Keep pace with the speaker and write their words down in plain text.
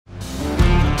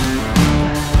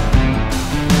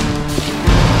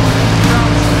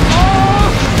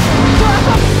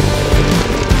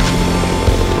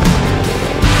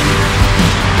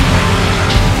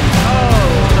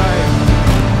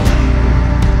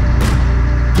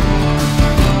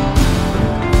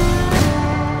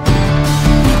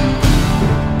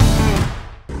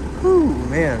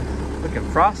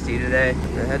frosty today.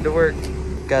 Gonna head to work.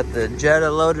 Got the Jetta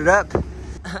loaded up.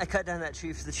 I cut down that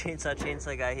tree for the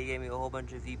chainsaw guy. He gave me a whole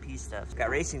bunch of VP stuff.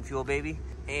 Got racing fuel, baby.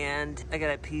 And I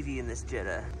got a PV in this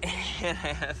Jetta. And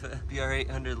I have a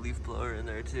BR800 leaf blower in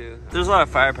there too. There's a lot of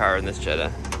firepower in this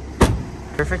Jetta.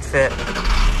 Perfect fit.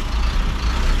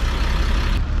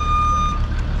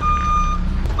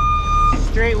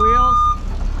 Straight wheels.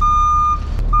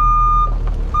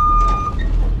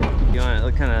 You want it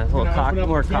look kind of a little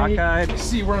more cockeyed?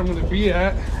 See where I'm gonna be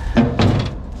at.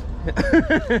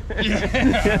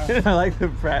 Yeah. I like the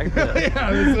practice.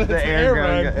 Yeah, the air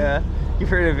ground guy. Yeah. You've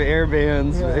heard of air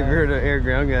bands. Yeah. You've heard of air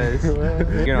ground guys.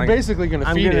 You're basically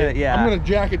gonna feed it. Yeah. I'm gonna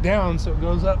jack it down so it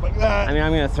goes up like that. I mean,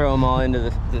 I'm gonna throw them all into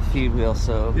the feed wheel,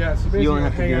 so yeah. So basically, you won't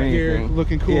have to hang do out anything. Here,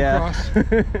 looking cool across.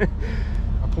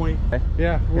 A point.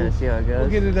 Yeah. We'll see how it goes.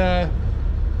 We'll get it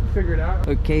figured out.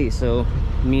 Okay, so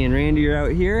me and Randy are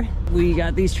out here. We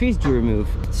got these trees to remove.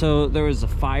 So there was a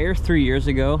fire 3 years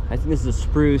ago. I think this is a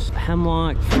spruce,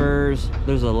 hemlock, firs.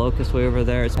 There's a locust way over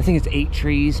there. I think it's 8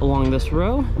 trees along this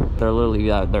row. They're literally,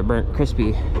 they're burnt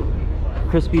crispy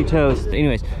toast.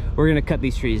 Anyways, we're gonna cut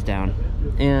these trees down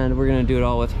and we're gonna do it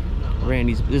all with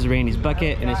this is Randy's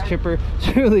bucket and his chipper.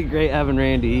 It's really great having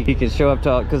Randy. He can show up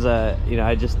to, because you know,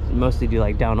 I just mostly do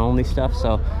like down only stuff.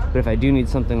 So, but if I do need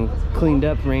something cleaned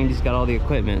up, Randy's got all the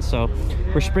equipment. So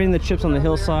we're spraying the chips on the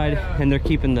hillside and they're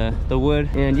keeping the wood.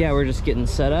 And yeah, we're just getting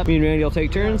set up. Me and Randy will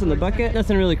take turns in the bucket.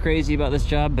 Nothing really crazy about this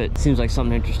job, but it seems like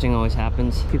something interesting always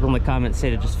happens. People in the comments say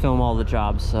to just film all the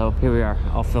jobs. So here we are,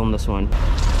 I'll film this one.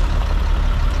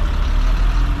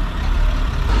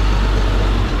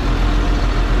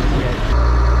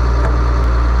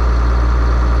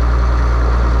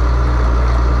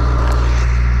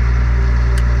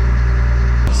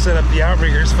 Set up the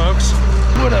outriggers, folks.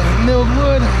 Wood of milled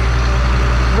wood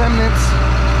remnants.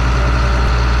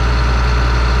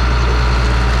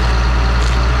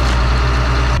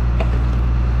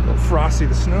 Little Frosty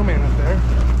the Snowman up there.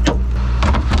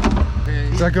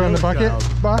 Does that go in the bucket,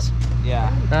 boss?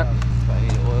 Yeah. I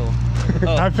need oil.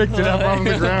 Oh. I picked it up off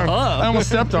the ground. Oh. I almost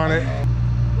stepped on it. Is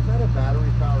that a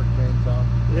battery-powered chainsaw?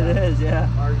 It is, yeah.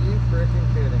 Are you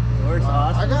freaking kidding me? Works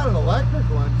awesome. I got an electric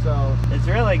one, so... It's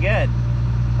really good.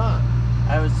 Huh.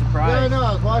 I was surprised. Yeah, I know.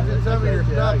 I was watching some of your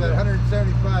stuff, that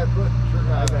 175 foot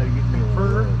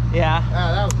fur. Yeah.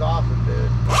 Yeah, that was awesome, dude.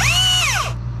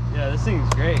 Yeah, this thing's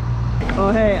great.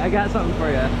 Oh, hey, I got something for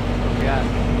you. I got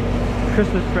a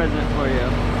Christmas present for you.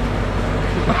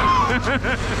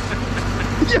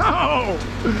 Yo!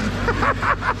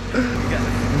 You got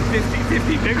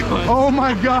 50 big ones. Oh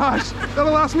my gosh!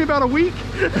 That'll last me about a week.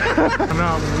 I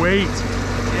cannot wait.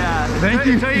 Yeah. Thank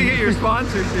you. Until you get your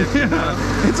sponsorship.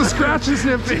 Yeah. It's a scratch and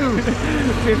sniff too.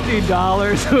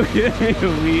 $50 will get me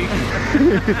a week.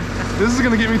 This is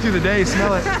gonna get me through the day.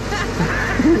 Smell it.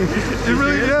 It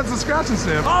really, yeah, it's a scratch and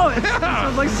sniff. Oh, it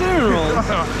smells like cinnamon rolls.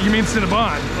 You mean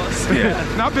Cinnabon? Yeah.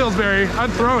 Not Pillsbury. I'd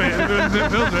throw it.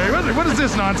 Pillsbury. What is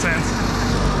this nonsense?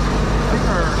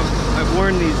 I've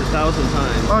worn these 1,000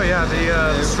 times. Oh yeah,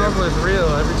 the struggle is real.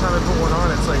 Every time I put one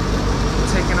on, it's like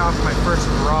taking off my first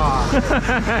bra.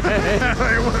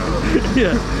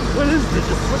 Yeah. What is this?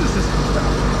 What is this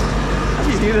stuff? How do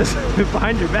you do this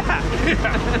behind your back?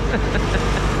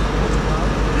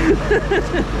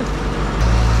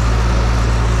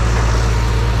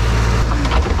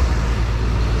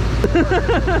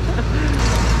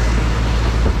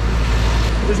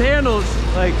 This handle's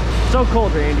like so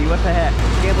cold, Randy. What the heck?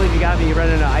 Can't believe you got me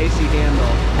running an icy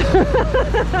handle.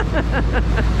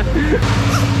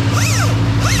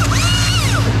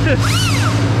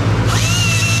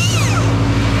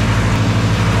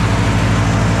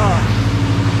 Oh,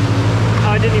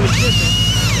 I didn't even shift it.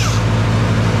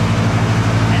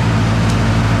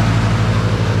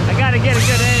 I gotta get a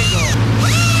good angle.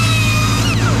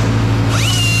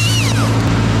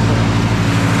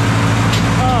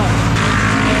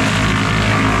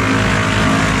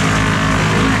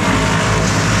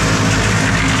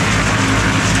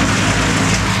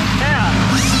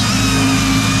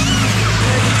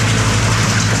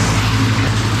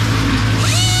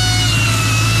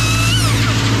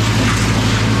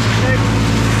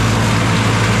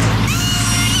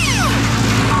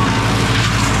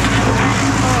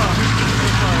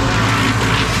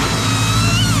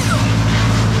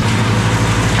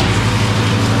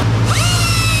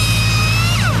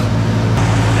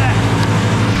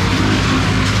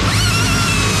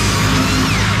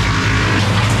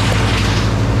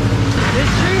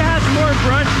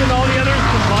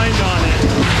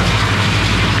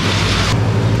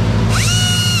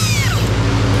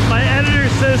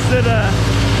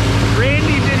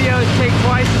 Randy videos take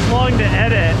twice as long to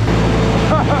edit.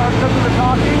 because of the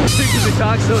talking? Because we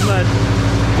talk so much.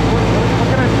 What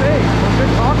can I say? I'm a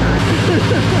good talker.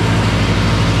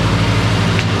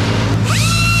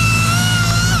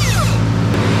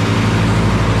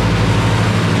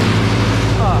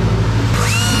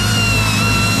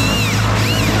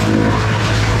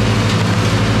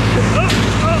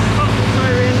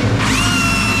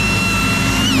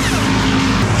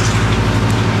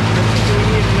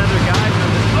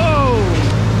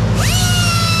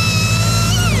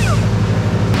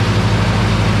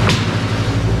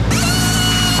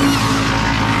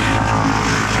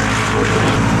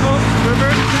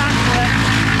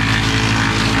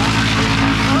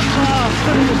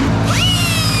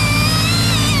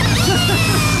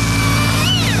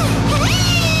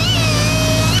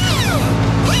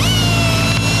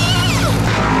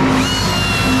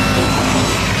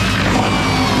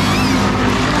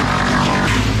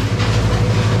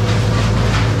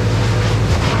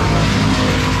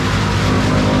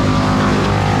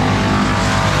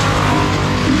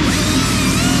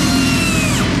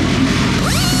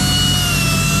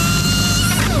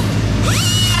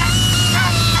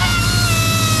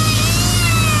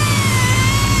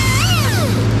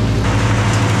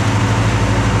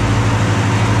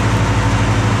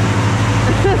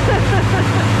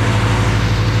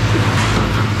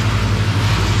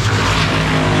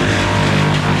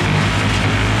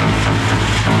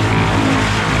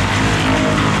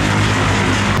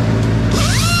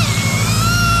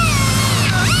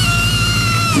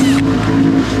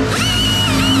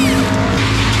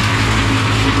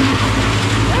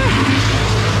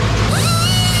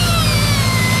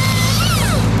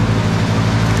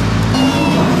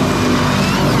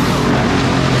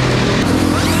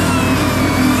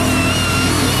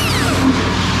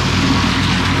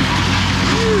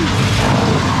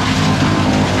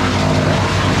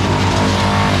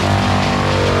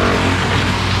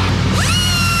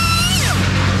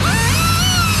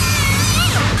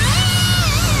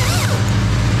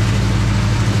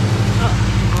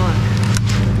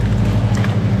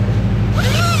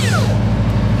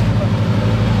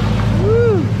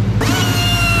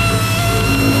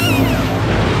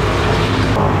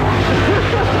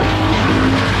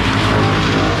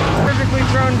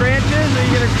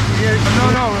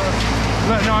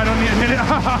 No, I don't need to hit it.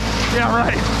 Yeah,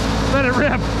 right. Let it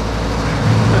rip.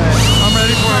 I'm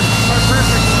ready for it.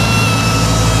 Perfect.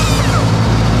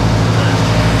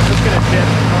 It's gonna tip.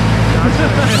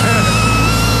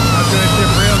 That's gonna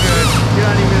tip real good. You're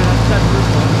not even gonna upset this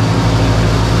one.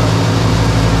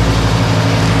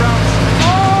 Bounce.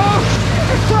 Oh!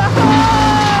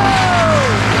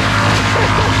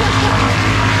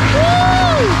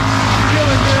 Woo!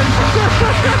 Feeling good.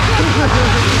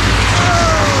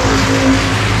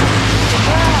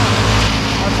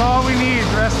 That's all we need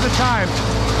the rest of the time.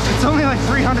 It's only like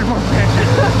 300 more branches.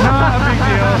 Not a big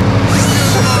deal.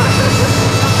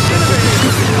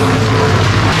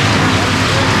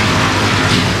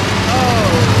 Oh,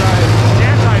 right.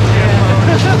 Anti-jam mode.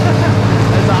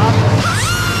 That's awesome.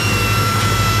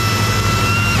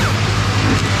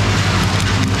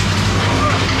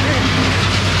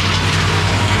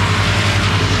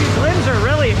 These limbs are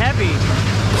really heavy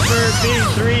for being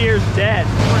 3 years dead.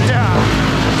 Yeah.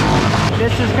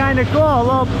 This is kind of cool, a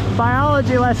little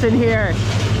biology lesson here.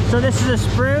 So this is a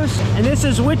spruce, and this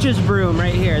is witch's broom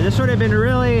right here. This would have been a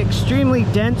really extremely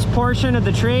dense portion of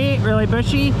the tree, really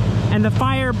bushy, and the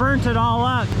fire burnt it all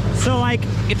up. So like,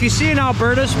 if you see an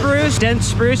Alberta spruce, dense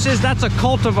spruces, that's a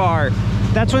cultivar.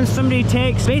 That's when somebody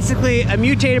takes basically a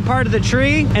mutated part of the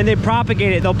tree and they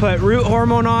propagate it. They'll put root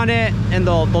hormone on it, and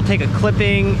they'll take a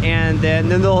clipping, and then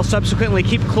they'll subsequently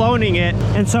keep cloning it.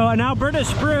 And so an Alberta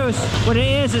spruce, what it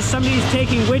is somebody's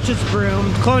taking witch's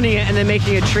broom, cloning it, and then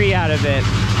making a tree out of it.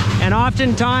 And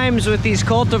oftentimes with these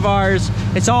cultivars,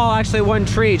 it's all actually one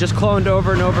tree, just cloned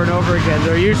over and over and over again.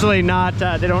 They're usually not,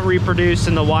 they don't reproduce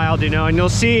in the wild, you know, and you'll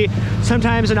see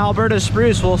sometimes an Alberta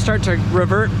spruce will start to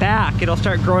revert back. It'll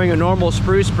start growing a normal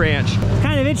spruce branch. It's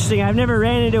kind of interesting. I've never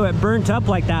ran into it burnt up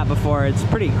like that before. It's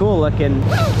pretty cool looking.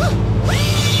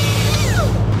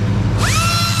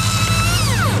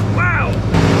 Wow!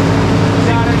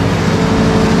 Got it.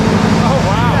 Oh,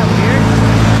 wow.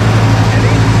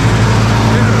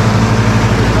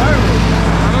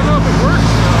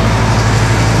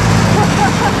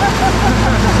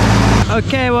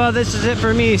 Okay, well, this is it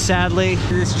for me, sadly.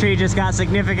 This tree just got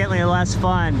significantly less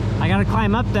fun. I gotta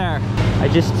climb up there. I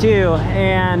just do,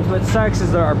 and what sucks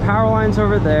is there are power lines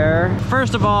over there.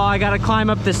 First of all, I gotta climb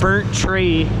up this burnt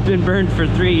tree. It's been burned for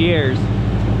 3 years.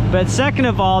 But second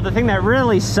of all, the thing that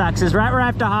really sucks is right where I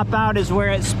have to hop out is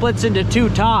where it splits into 2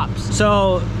 tops.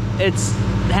 So it's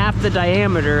half the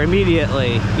diameter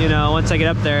immediately, you know, once I get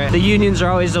up there. The unions are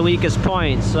always the weakest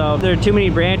point, so there are too many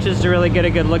branches to really get a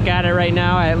good look at it right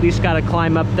now. I at least got to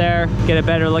climb up there, get a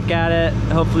better look at it.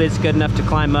 Hopefully it's good enough to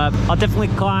climb up. I'll definitely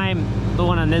climb the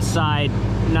one on this side,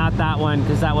 not that one,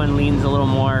 because that one leans a little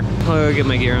more. I'll go get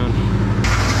my gear on.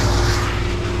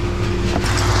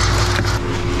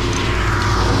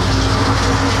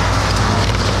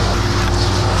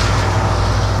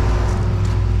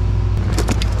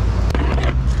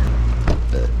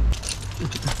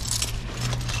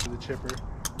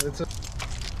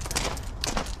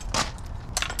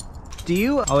 Do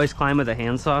you always climb with a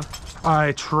handsaw?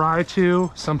 I try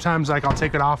to. Sometimes like I'll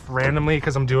take it off randomly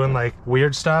because I'm doing like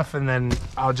weird stuff, and then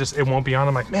it won't be on.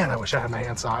 I'm like, man, I wish I had my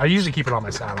handsaw. I usually keep it on my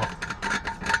saddle.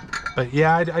 But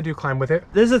yeah, I do climb with it.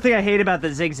 This is the thing I hate about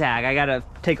the zigzag. I gotta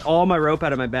take all my rope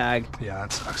out of my bag. Yeah,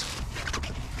 that sucks.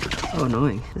 Oh,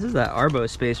 annoying. This is that Arbo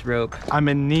space rope. I'm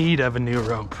in need of a new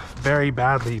rope very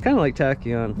badly. Kind of like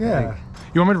tachyon. Yeah. Like,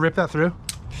 you want me to rip that through?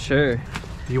 sure.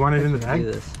 Do you want it in the bag?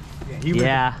 Do this.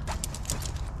 Yeah.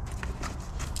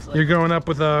 You're going up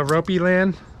with a ropey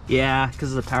land? Yeah,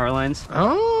 because of the power lines.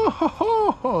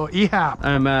 Oh, EHAP.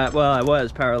 I'm well, I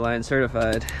was power line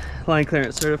certified. Line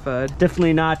clearance certified.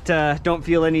 Definitely not, don't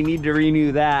feel any need to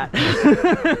renew that.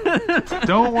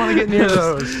 Don't want to get near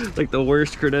those. Like the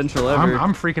worst credential ever.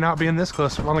 I'm freaking out being this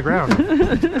close on the ground.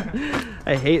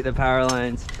 I hate the power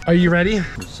lines. Are you ready?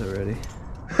 I'm so ready.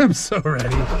 I'm so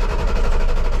ready.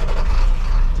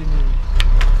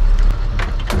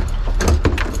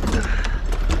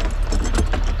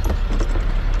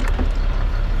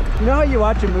 You know how you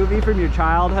watch a movie from your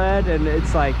childhood and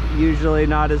it's like usually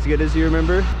not as good as you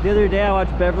remember? The other day I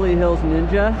watched Beverly Hills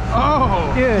Ninja.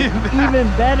 Oh! Dude, even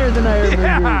better than I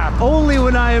remember. Yeah. Only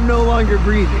when I am no longer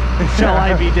breathing shall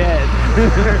I be dead.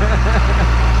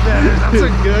 Man, that's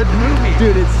a good movie.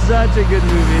 Dude, it's such a good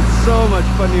movie. It's so much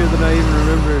funnier than I even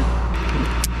remembered.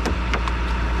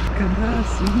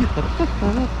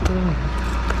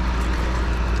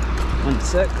 One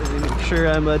sec, let me make sure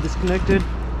I'm disconnected.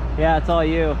 Yeah, it's all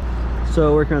you.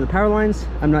 So working on the power lines,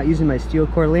 I'm not using my steel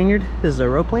core lanyard. This is a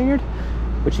rope lanyard,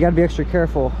 but you gotta be extra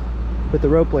careful with the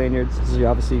rope lanyards because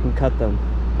obviously you can cut them.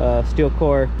 Steel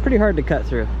core, pretty hard to cut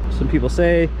through. Some people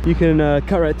say you can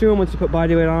cut right through them once you put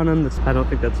body weight on them. I don't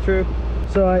think that's true.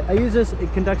 So I use this,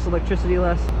 it conducts electricity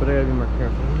less, but I gotta be more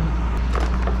careful.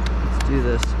 Let's do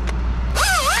this.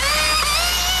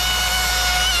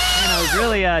 Man, I was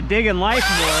really digging life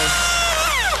more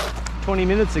 20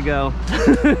 minutes ago.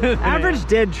 Average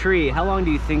dead tree, how long do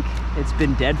you think it's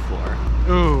been dead for?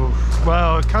 Ooh,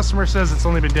 well, a customer says it's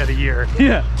only been dead a year.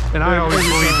 Yeah. And I always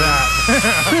believe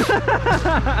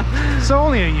that. So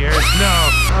only a year. No.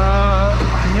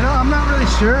 You know, I'm not really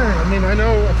sure. I mean, I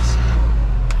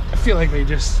feel like they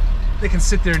can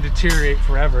sit there and deteriorate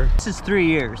forever. This is 3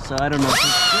 years, so I don't know if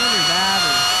it's good or bad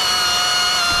or...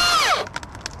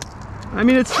 I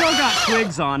mean, it's still got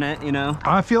twigs on it, you know?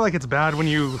 I feel like it's bad when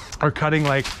you are cutting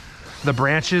like the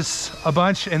branches a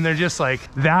bunch and they're just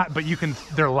like that, but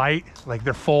they're light, like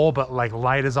they're full, but like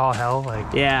light as all hell.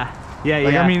 Like yeah.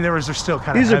 I mean, they're still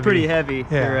kind of These heavy. are pretty heavy,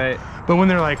 yeah. You're right. But when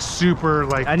they're like super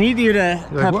like... I need you to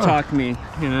pep like, talk me,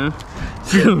 you know?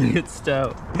 Tell me it's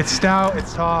stout. It's stout,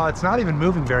 it's tall, it's not even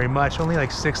moving very much, only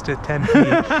like 6 to 10 feet.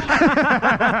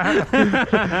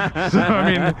 So, I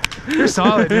mean, you're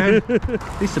solid, man.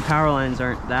 At least the power lines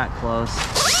aren't that close.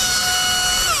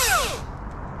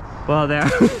 Well, they're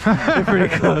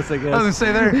pretty close, I guess. I was gonna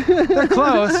say they're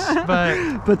close,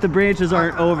 but the branches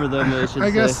aren't over them, I should say. I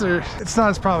guess it's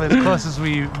not probably as close as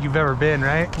you've ever been,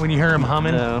 right? When you hear them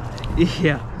humming, no.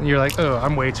 Yeah. and you're like, oh,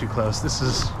 I'm way too close. This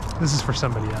is for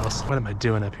somebody else. What am I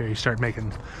doing up here? You start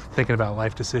thinking about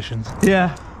life decisions.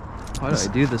 Yeah. Why do I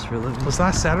do this for a living? Was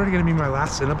last Saturday gonna be my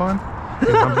last Cinnabon?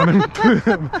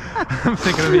 I'm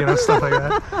thinking of stuff like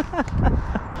that.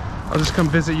 I'll just come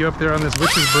visit you up there on this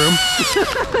witch's broom.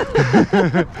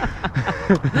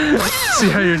 See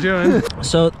how you're doing.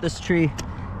 So this tree,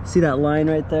 see that line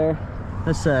right there?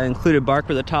 That's included bark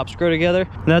where the tops grow together.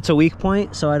 And that's a weak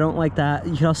point, so I don't like that.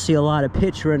 You can also see a lot of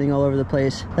pitch running all over the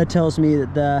place. That tells me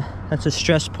that that's a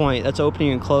stress point. That's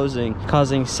opening and closing,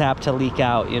 causing sap to leak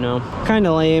out, you know? Kind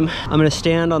of lame. I'm gonna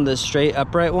stand on the straight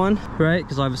upright one, right?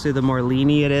 Because obviously the more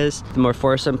leany it is, the more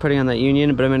force I'm putting on that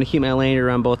union, but I'm gonna keep my lanyard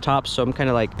around both tops, so I'm kind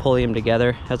of like pulling them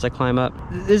together as I climb up.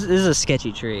 This is a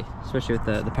sketchy tree, especially with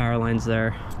the power lines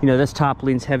there. You know, this top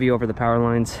leans heavy over the power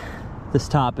lines. This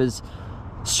top is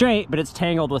straight, but it's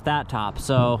tangled with that top,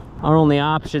 so our only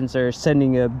options are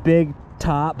sending a big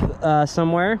top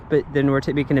somewhere, but then we're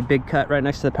making a big cut right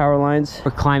next to the power lines.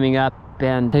 We're climbing up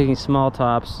and taking small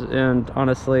tops, and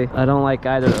honestly, I don't like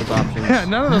either of those options. Yeah,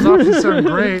 none of those options sound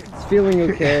great. It's feeling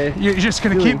okay. You're just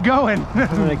gonna keep going. I'm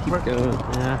gonna keep going,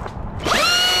 yeah.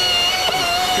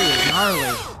 It's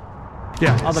gnarly.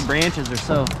 Yeah. All the branches are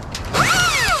so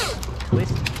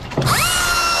twisted.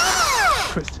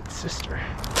 Twisted sister.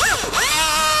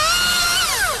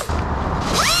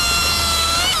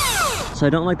 So I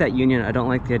don't like that union. I don't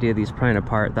like the idea of these prying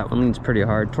apart. That one leans pretty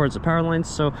hard towards the power lines,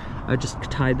 so I just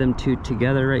tied them two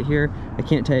together right here. I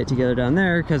can't tie it together down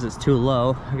there because it's too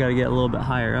low. I gotta get a little bit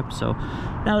higher up, so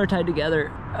now they're tied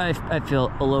together. I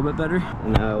feel a little bit better.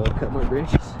 And now I will cut more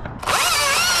branches.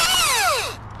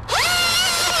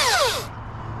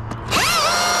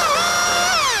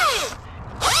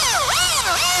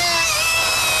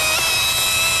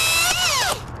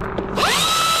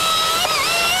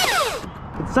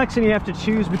 Sucks when you have to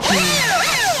choose between,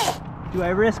 do I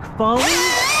risk falling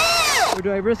or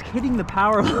do I risk hitting the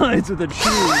power lines with a tree?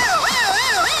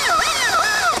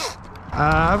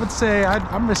 I would say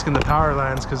I'm risking the power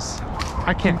lines because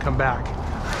I can't come back.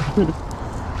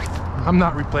 I'm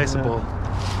not replaceable.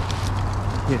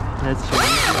 Yeah, that's true.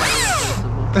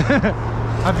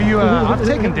 I've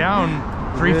taken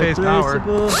down three-phase power.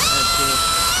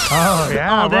 Oh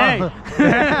yeah, all day. Well,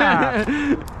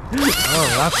 yeah.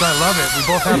 Oh, I love it. We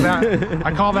both have that.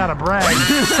 I call that a brag.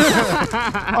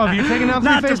 Oh, have you taken out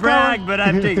three-phase power? Not to brag, but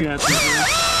I've taken out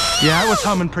three-phase. Yeah, it was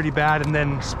humming pretty bad and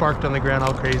then sparked on the ground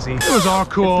all crazy. It was all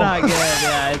cool. It's not good,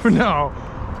 yeah. It's, no.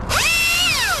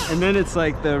 And then it's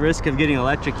like the risk of getting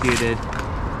electrocuted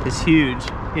is huge,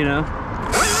 you know?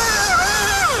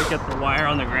 Pick up the wire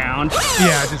on the ground.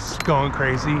 Yeah, just going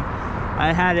crazy.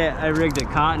 I rigged a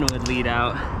cottonwood lead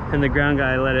out, and the ground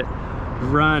guy let it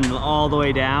run all the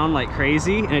way down like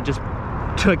crazy, and it just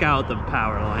took out the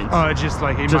power lines. Oh, it's just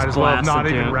like, you might as well not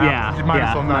even wrap. Yeah, you might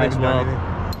as well not even do anything.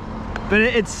 But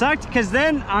it sucked because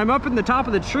then I'm up in the top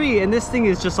of the tree, and this thing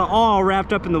is just all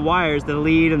wrapped up in the wires, the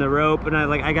lead and the rope, and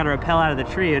I got to rappel out of the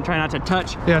tree and try not to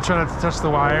touch. Yeah, try not to touch the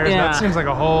wires. Yeah. That seems like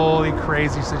a holy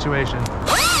crazy situation.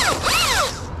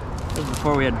 This was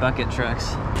before we had bucket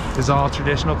trucks. Is all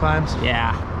traditional climbs?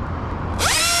 Yeah.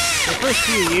 The first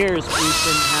few years we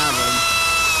didn't have them.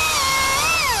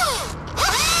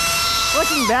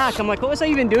 Looking back, I'm like, what was I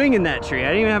even doing in that tree? I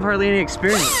didn't even have hardly any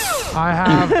experience. I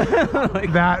have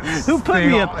like, that. Who put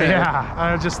me up there?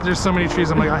 Yeah, there's so many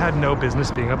trees. I'm like, I had no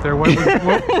business being up there. What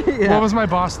was my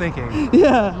boss thinking?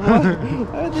 Yeah,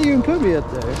 why did they even put me up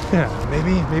there?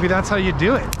 Yeah, maybe that's how you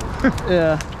do it.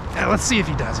 Yeah. Yeah, let's see if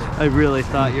he does it. I really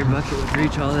thought your bucket would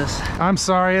reach all this. I'm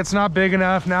sorry, it's not big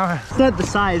enough now. It's not the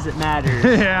size that matters.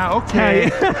 Yeah,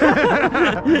 okay.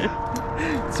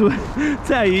 It's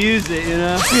how you use it, you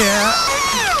know? Yeah.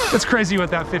 It's crazy what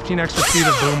that 15 extra feet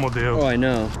of boom will do. Oh, I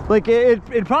know. Like,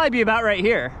 it'd probably be about right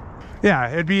here. Yeah,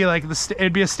 it'd be like,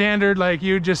 it'd be a standard, like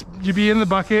you'd be in the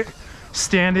bucket,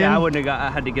 standing. Yeah, I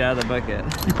had to get out of the bucket.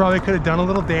 You probably could have done a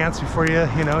little dance before you're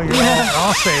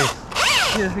all safe.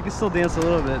 Yeah, I can still dance a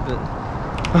little bit, but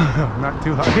not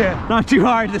too hard. Yeah. Not too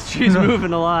hard. This tree's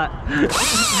moving a lot. I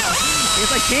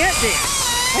guess I can't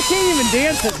dance. I can't even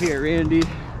dance up here, Randy.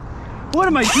 What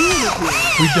am I doing up here?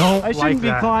 We don't. I shouldn't like be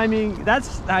that. climbing.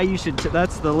 That's how you should.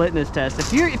 That's the litmus test.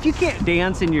 If you can't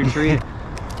dance in your tree,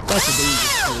 that's a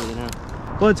dangerous tree, you know.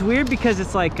 Well, it's weird because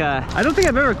it's like I don't think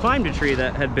I've ever climbed a tree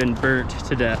that had been burnt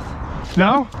to death.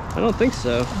 No? I don't think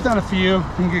so. I've done a few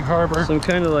in Gig Harbor. Some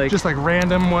kind of like just like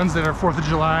random ones that are 4th of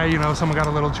July, you know, someone got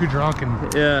a little too drunk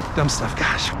and dumb stuff.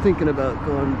 Gosh. I'm thinking about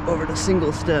going over to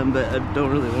single stem, but I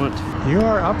don't really want to. You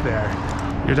are up there.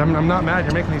 I'm not mad.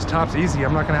 You're making these tops easy.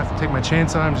 I'm not gonna have to take my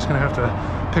chainsaw. I'm just gonna have to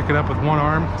pick it up with one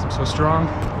arm because I'm so strong.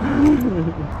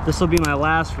 This will be my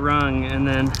last rung, and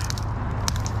then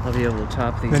I'll be able to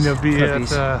top these. Then you'll be at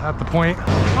the point.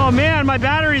 Oh man, my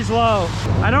battery's low.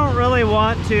 I don't really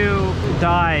want to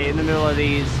die in the middle of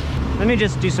these. Let me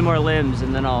just do some more limbs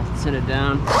and then I'll sit it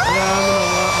down. Yeah, I'm gonna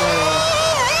want more.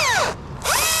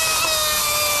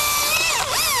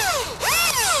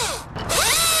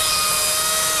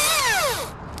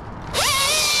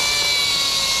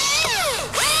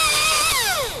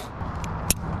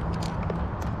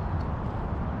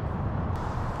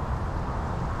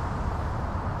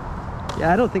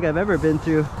 Yeah, I don't think I've ever been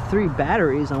through 3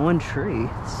 batteries on one tree.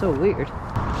 It's so weird.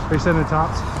 Are you setting the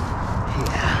tops?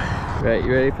 Yeah. Right,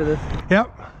 you ready for this? Yep.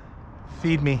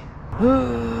 Feed me.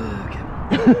 Okay.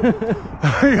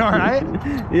 Are you all right?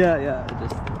 Yeah.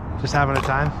 Just having a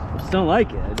time? I just don't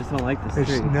like it. I just don't like this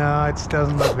tree. No, it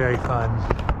doesn't look very fun.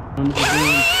 I'm just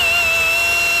doing...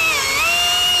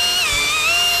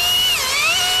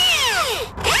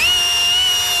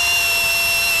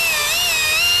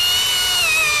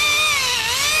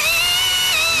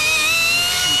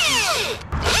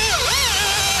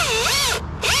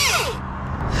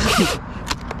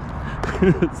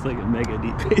 It's like a mega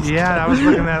deep base. Yeah, I was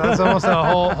looking at. That's almost a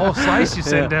whole slice you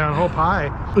sent down, whole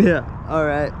pie. Yeah. All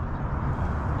right.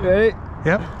 You ready?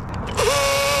 Yep.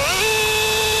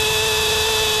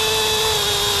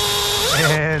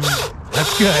 And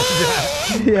that's good.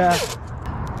 Yeah.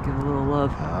 Give it a little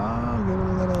love. Oh, give it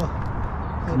a little.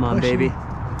 Come on, baby.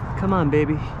 Come on,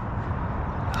 baby.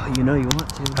 Oh, you know you want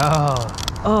to. Oh.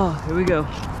 Oh, here we go.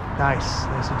 Nice.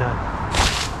 Nicely done.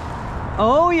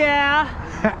 Oh, yeah.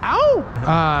 Ow!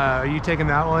 Are you taking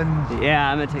that one?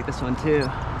 Yeah, I'm gonna take this one too.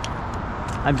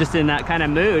 I'm just in that kind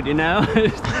of mood, you know?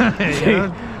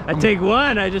 I take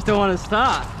one, I just don't want to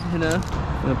stop, you know?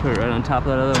 I'm gonna put it right on top of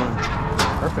that other one.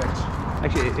 Perfect.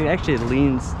 Actually, it actually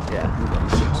leans,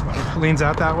 yeah. Leans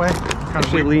out that way?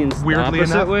 Actually leans weirdly the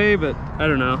opposite enough. way, but I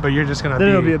don't know. But you're just gonna then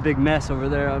it'll be a big mess over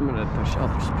there. I'm gonna I'll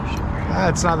just push it.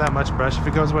 It's not that much brush. If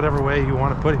it goes whatever way you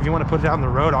want to put it. If you want to put it out on the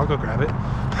road, I'll go grab it.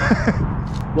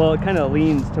 Well, it kind of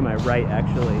leans to my right,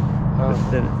 actually. Oh.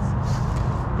 But then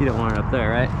it's, you don't want it up there,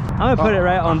 right? I'm gonna put it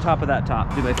right on top of that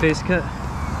top. Do my face cut.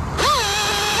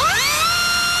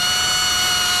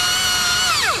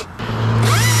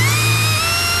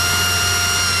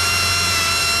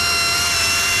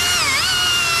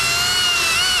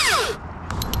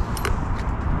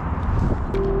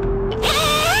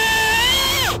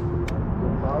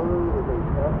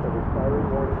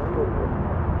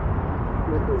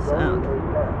 Sound.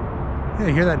 Yeah,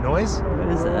 you hear that noise? What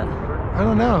is that? I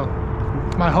don't know.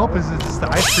 My hope is it's the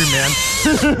ice cream man.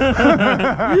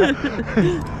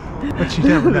 But you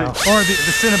never know. Or the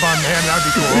Cinnabon man, that'd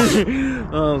be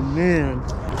cool. Oh man.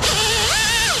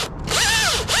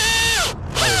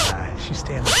 Oh, yeah. She's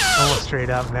standing almost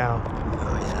straight up now.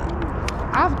 Oh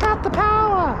yeah. I've got the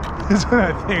power! That's what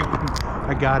I think.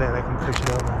 I got it, I can push it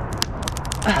over.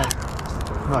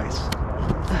 Nice.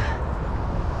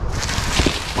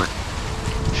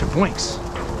 Shaboinks.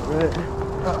 Right.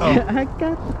 Uh-oh. I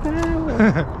got the power.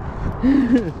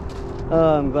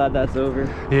 Oh, I'm glad that's over.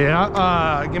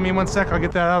 Yeah, give me 1 sec, I'll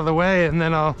get that out of the way, and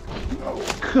then I'll... Oh,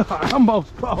 God,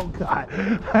 oh, God.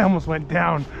 I almost went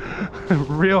down.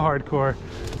 Real hardcore.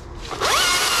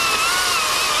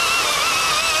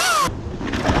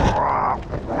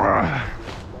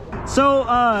 So,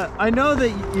 I know that,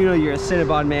 you know, you're a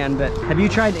Cinnabon man, but have you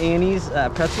tried Annie's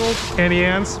pretzels? Annie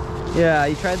Ann's? Yeah,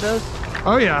 you tried those?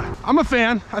 Oh, yeah. I'm a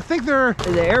fan. I think they're... At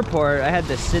the airport, I had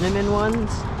the cinnamon ones.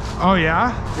 Oh,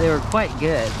 yeah? They were quite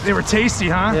good. They were tasty,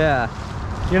 huh? Yeah.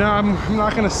 You know, I'm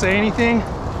not going to say anything.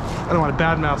 I don't want to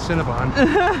badmouth Cinnabon.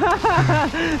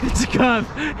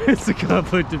 It's a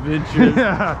conflict of interest.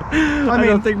 Yeah. I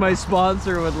don't think my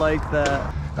sponsor would like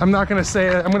that. I'm not going to say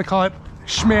it. I'm going to call it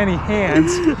Schmanny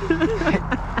Hands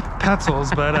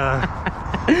Pretzels, but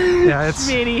yeah, it's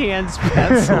Schmanny Hands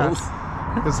pretzels.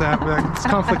 It's it's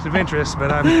conflict of interest,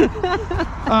 but I'm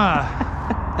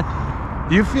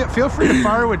you feel free to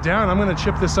fire it down. I'm going to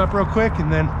chip this up real quick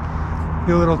and then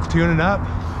do a little tuning up.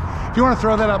 If you want to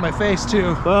throw that out my face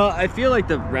too. Well, I feel like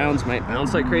the rounds might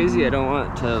bounce like crazy. I don't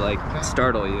want to like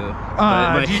startle you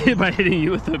by hitting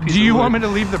you with a piece Do you of wood. want me to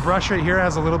leave the brush right here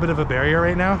as a little bit of a barrier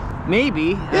right now?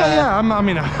 Maybe. Yeah, I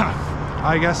mean,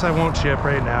 I guess I won't chip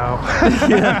right now.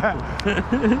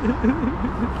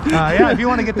 Yeah, if you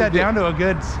want to get that down to a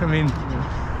good, I mean.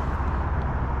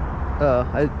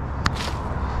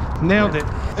 Nailed it.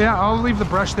 Yeah, I'll leave the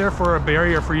brush there for a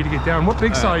barrier for you to get down. What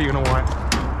big saw are you gonna want?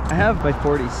 I have my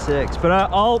 46, but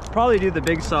I'll probably do the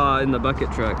big saw in the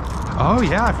bucket truck. Oh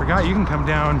yeah, I forgot you can come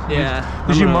down. Yeah.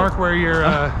 Did you mark where you're?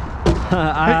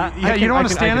 Yeah, you don't want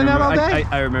to stand in that all day.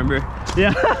 I remember.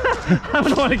 Yeah. I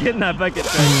don't want to get in that bucket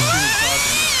truck.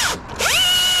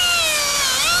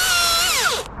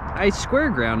 I square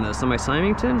ground this on my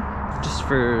Symington just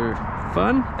for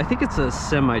fun. I think it's a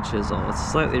semi-chisel.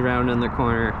 It's slightly round in the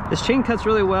corner. This chain cuts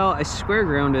really well. I square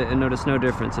ground it and notice no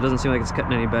difference. It doesn't seem like it's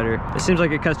cutting any better. It seems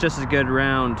like it cuts just as good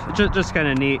round. It's just kind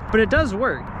of neat, but it does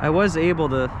work. I was able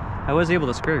to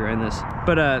square grind this,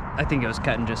 but I think it was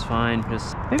cutting just fine.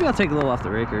 Maybe I'll take a little off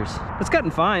the rakers. It's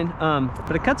cutting fine,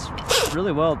 but it cuts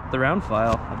really well. The round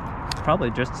file,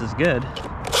 probably just as good. A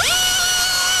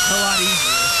lot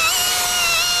easier.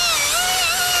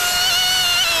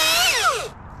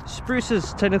 Spruce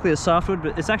is technically a softwood,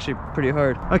 but it's actually pretty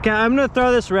hard. Okay, I'm gonna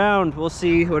throw this round. We'll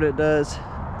see what it does.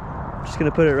 I'm just gonna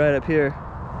put it right up here.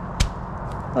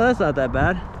 Oh, that's not that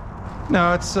bad.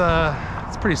 No, it's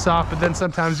pretty soft, but then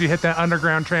sometimes you hit that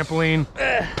underground trampoline.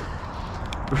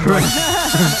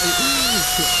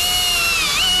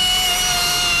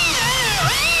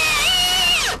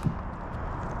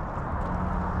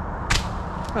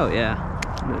 Oh yeah,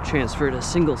 I'm gonna transfer to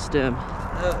single stem.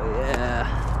 Oh yeah.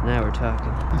 Now we're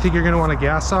talking. You think you're gonna want a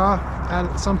gas saw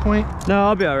at some point? No,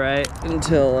 I'll be all right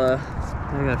until I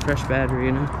got a fresh battery,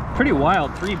 you know. Pretty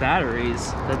wild, 3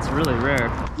 batteries. That's really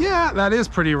rare. Yeah, that is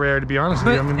pretty rare, to be honest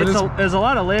with you. I mean, there's a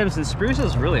lot of limbs, and spruce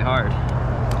is really hard.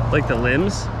 Like the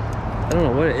limbs, I don't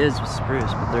know what it is with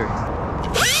spruce, but they're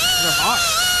hard.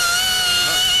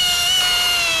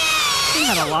 It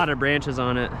had a lot of branches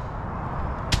on it.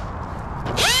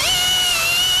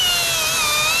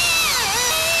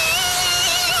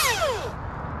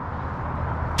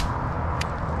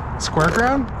 Square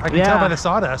ground? I can tell by the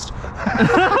sawdust. Oh,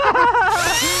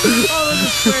 there's a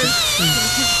square.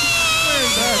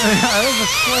 There's a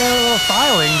square little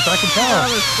filings, I can tell. Oh,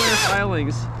 there's square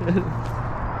filings.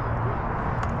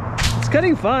 It's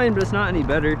cutting fine, but it's not any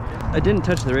better. I didn't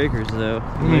touch the rakers though.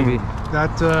 Maybe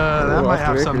that might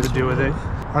have something to do with it.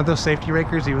 Aren't those safety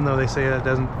rakers, even though they say that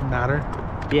doesn't matter?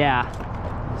 Yeah,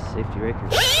 safety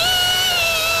rakers. They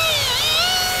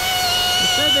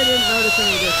said they didn't notice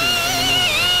any difference.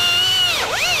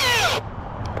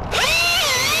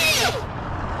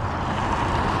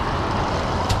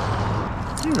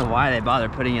 I don't know why they bother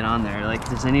putting it on there. Like,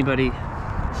 does anybody...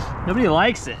 Nobody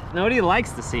likes it. Nobody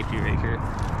likes the safety raker.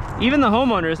 Even the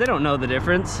homeowners, they don't know the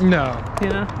difference. No. You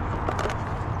know?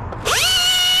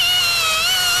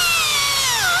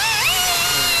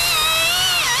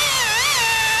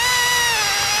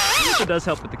 It does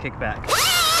help with the kickback.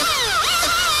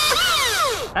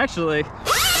 Actually...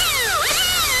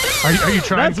 Are you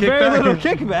trying That's kickback? very little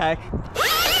kickback.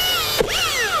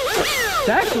 It's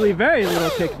actually very little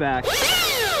kickback.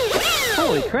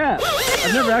 Holy crap.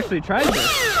 I've never actually tried this.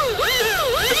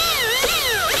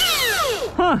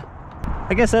 Huh.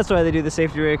 I guess that's why they do the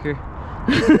safety raker.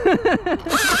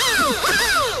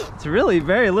 It's really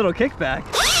very little kickback.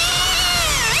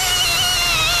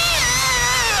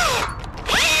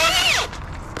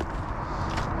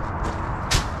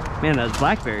 Man, those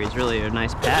blackberries really are a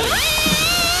nice pattern.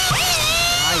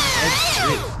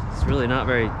 It's really not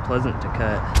very pleasant to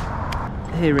cut.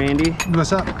 Hey Randy.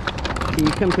 What's up? Can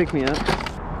you come pick me up?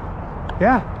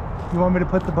 Yeah. You want me to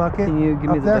put the bucket? Can you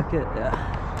give me the there? bucket? Yeah.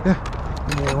 Yeah.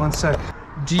 Give me 1 sec.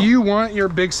 Do you want your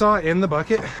big saw in the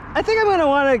bucket? I think I'm gonna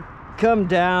want to come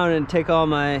down and take all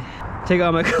my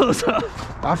clothes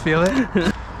off. I feel it.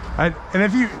 And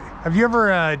have you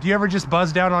ever do you ever just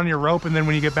buzz down on your rope and then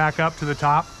when you get back up to the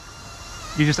top,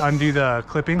 you just undo the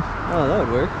clipping? Oh, that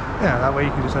would work. Yeah, that way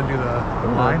you can just undo the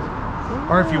line.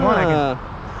 Or if you want, I can.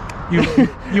 You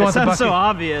want the bucket? Sounds so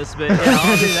obvious, but yeah,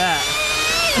 I'll do that.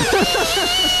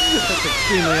 That's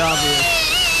extremely obvious.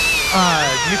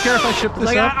 Do you care if I ship this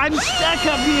like, up? I'm stuck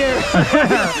up here.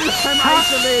 I'm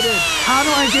isolated. How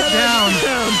do I get down?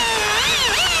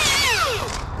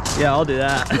 Yeah, I'll do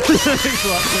that. Makes a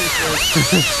lot more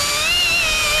sense.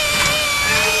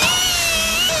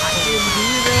 I can do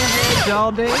the hedge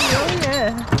all day. Oh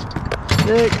yeah.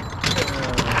 Sick.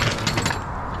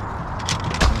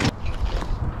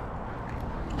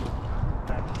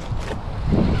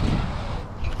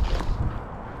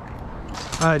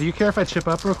 Do you care if I chip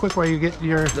up real quick while you get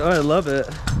your... Oh, I love it.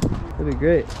 That'd be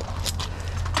great.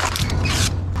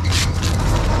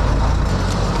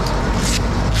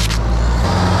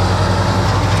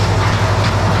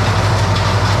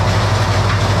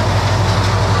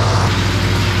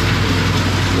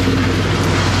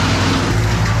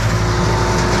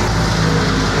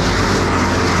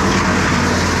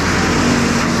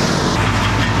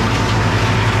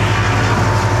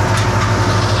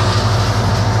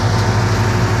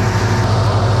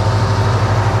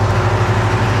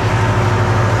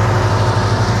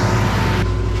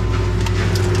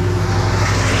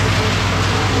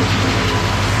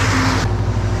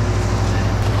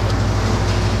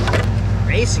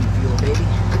 Racing fuel, baby.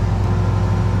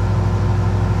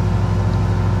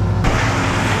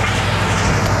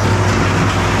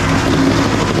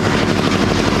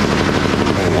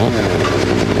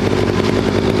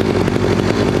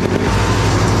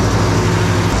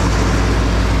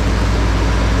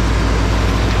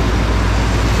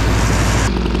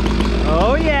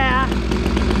 Oh yeah.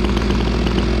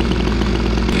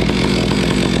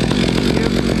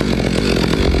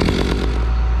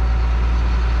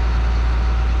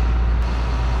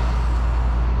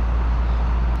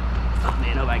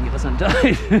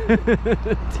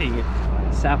 Dang it.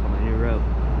 Sap on my new rope.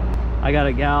 I got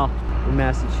a gal in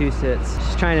Massachusetts.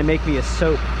 She's trying to make me a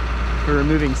soap for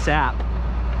removing sap.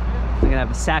 I'm gonna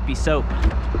have a sappy soap.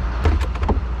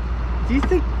 Do you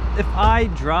think if I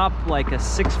drop like a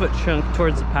 6-foot chunk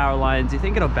towards the power lines, do you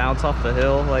think it'll bounce off the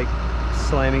hill, like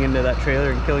slamming into that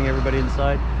trailer and killing everybody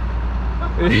inside?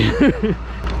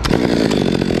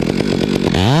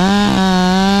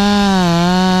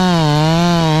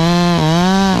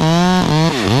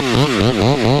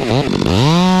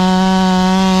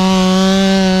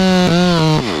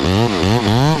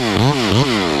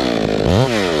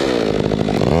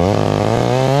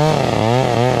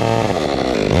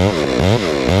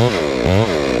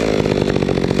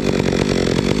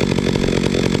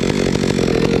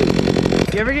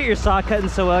 saw cutting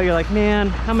so well, you're like, man,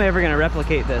 how am I ever gonna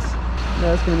replicate this?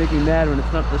 No, it's gonna make me mad when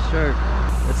it's not this sharp.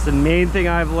 That's the main thing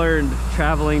I've learned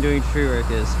traveling doing tree work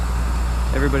is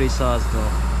everybody's saws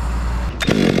dull.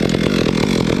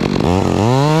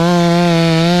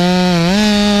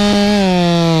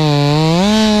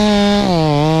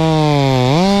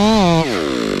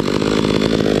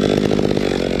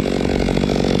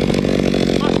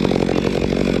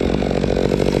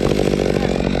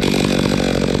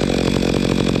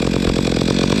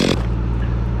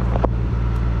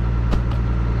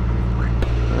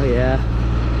 Oh yeah,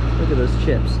 look at those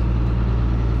chips.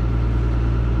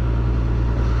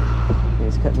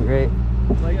 He's cutting great.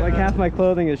 Like half my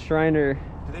clothing is Shriner. Do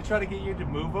they try to get you to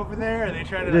move over there? Or are they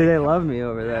trying to? Dude, they love me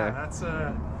over there. Yeah, that's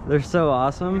They're so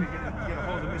awesome. Get a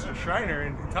hold of Mr. Shriner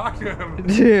and talk to him.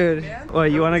 Dude,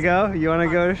 what, you want to go? You want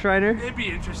to go to Shriner? It'd be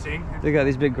interesting. They got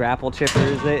these big grapple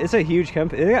chippers. It's a huge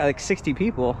company. They got like 60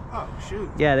 people. Oh shoot.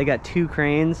 Yeah, they got 2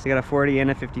 cranes. They got a 40 and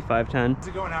a 55 ton. Is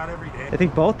it going out every day? I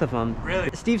think both of them.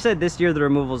 Really? Steve said this year the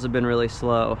removals have been really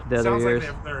slow. The other Sounds years.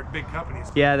 like they're big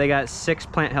companies. Yeah, they got 6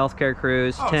 plant healthcare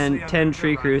crews, Oh, 10, so yeah, 10 they're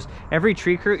tree good crews. Every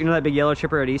tree crew, you know that big yellow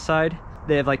chipper at East Side?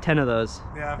 They have like 10 of those.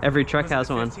 Yeah. Every truck Was it has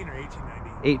the one. 15 or 1890?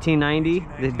 1890,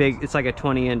 the big, it's like a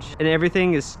 20-inch, and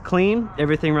everything is clean.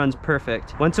 Everything runs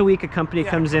perfect. Once a week, a company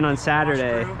comes in on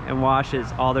Saturday and washes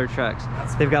all their trucks.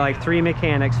 They've got like 3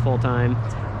 mechanics full time.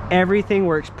 Everything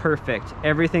works perfect.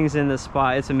 Everything's in the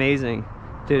spot. It's amazing,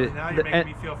 dude. Now you're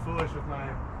making me feel foolish with my.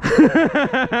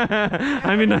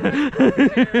 I mean,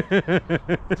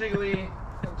 Jiggly.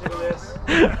 This.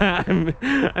 I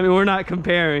mean, we're not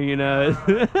comparing, you know.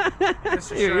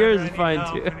 Yours is fine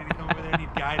too. I need to come over there. I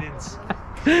need guidance.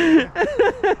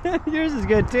 Yours is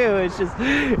good too.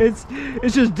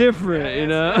 It's just different, Yeah, you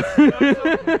know. I'm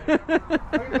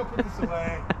gonna go put this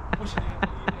away.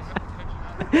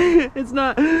 It's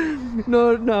not.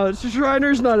 No.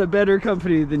 Shriner's not a better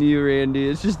company than you, Randy.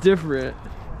 It's just different.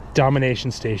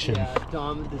 Domination station. Yeah,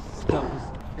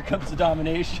 here comes the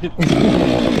domination.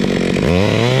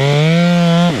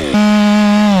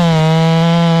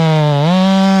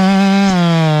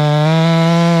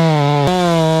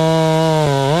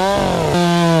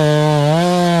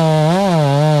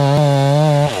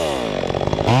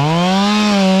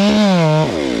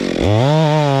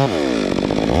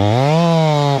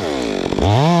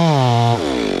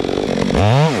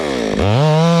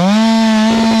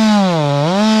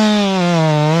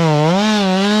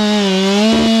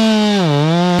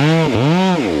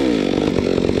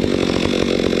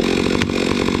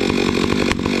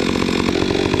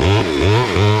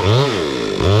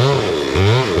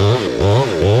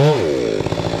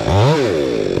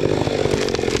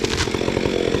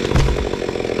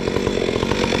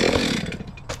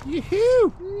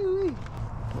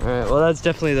 Alright, well that's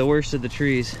definitely the worst of the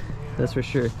trees. That's for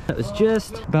sure. That was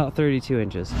just about 32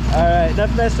 inches. Alright,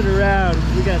 enough messing around.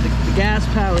 We got the gas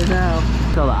power now. Look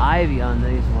at all the ivy on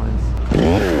these ones.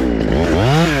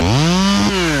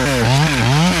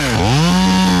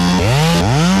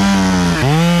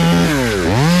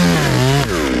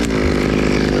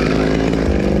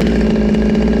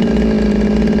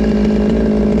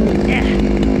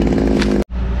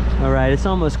 It's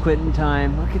almost quitting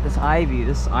time. Look at this ivy.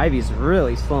 This ivy's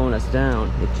really slowing us down.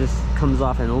 It just comes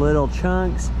off in little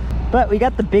chunks. But we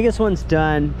got the biggest ones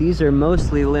done. These are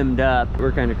mostly limbed up.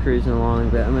 We're kind of cruising along,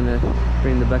 but I'm gonna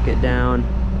bring the bucket down.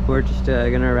 We're just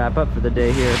gonna wrap up for the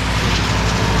day here.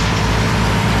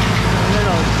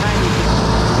 Little tiny.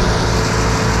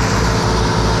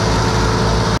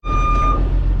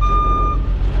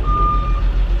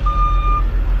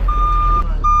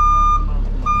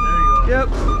 Yep,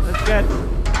 that's good.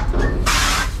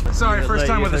 Sorry, first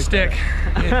time with a stick.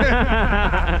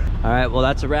 All right, well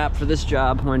that's a wrap for this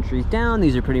job. 1 tree's down.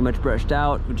 These are pretty much brushed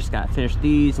out. We just got finished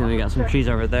these, and we got some trees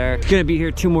over there. Gonna be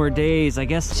here 2 more days. I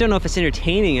guess I don't know if it's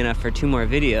entertaining enough for 2 more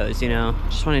videos. You know,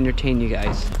 just want to entertain you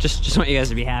guys. Just want you guys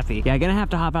to be happy. Yeah, gonna have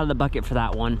to hop out of the bucket for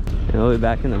that one. And we'll be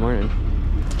back in the morning.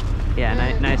 Yeah,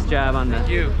 nice job on the. Thank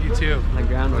you. You too. On the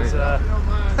groundwork.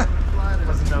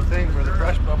 Wasn't no thing for the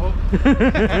crush bubble.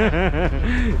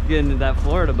 Getting into that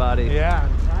Florida body. Yeah.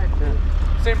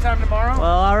 Same time tomorrow?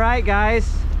 Well, all right,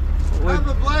 guys. Have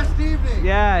a blessed evening.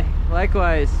 Yeah,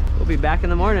 likewise. We'll be back in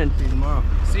the morning. See you tomorrow.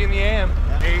 See you in the AM.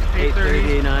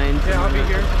 8:30, 9. Yeah, I'll be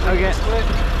here. Okay. Split.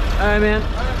 All right, man.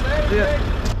 Yeah.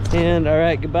 And all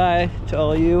right, goodbye to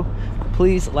all of you.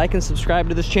 Please like and subscribe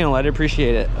to this channel. I'd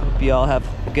appreciate it. Hope you all have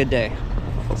a good day.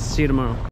 See you tomorrow.